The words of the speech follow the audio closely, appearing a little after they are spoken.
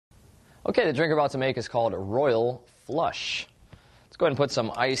Okay, the drink we're about to make is called Royal Flush. Let's go ahead and put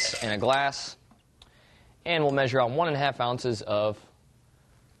some ice in a glass, and we'll measure out 1.5 ounces of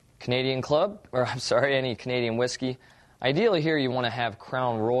Canadian Club, or I'm sorry, any Canadian whiskey. Ideally here you want to have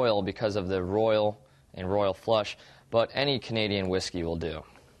Crown Royal because of the Royal and Royal Flush, but any Canadian whiskey will do,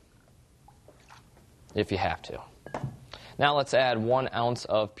 if you have to. Now let's add 1 ounce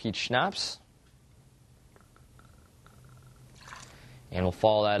of peach schnapps. And we'll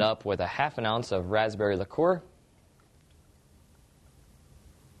follow that up with 1/2 ounce of raspberry liqueur.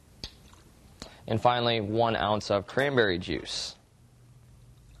 And finally, 1 ounce of cranberry juice.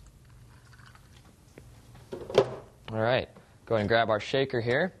 All right, go ahead and grab our shaker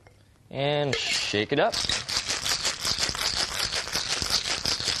here and shake it up.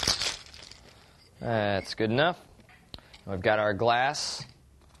 That's good enough. We've got our glass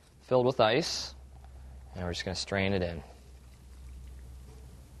filled with ice, and we're just going to strain it in.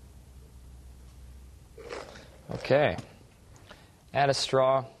 Okay, add a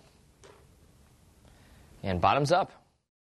straw, and bottoms up.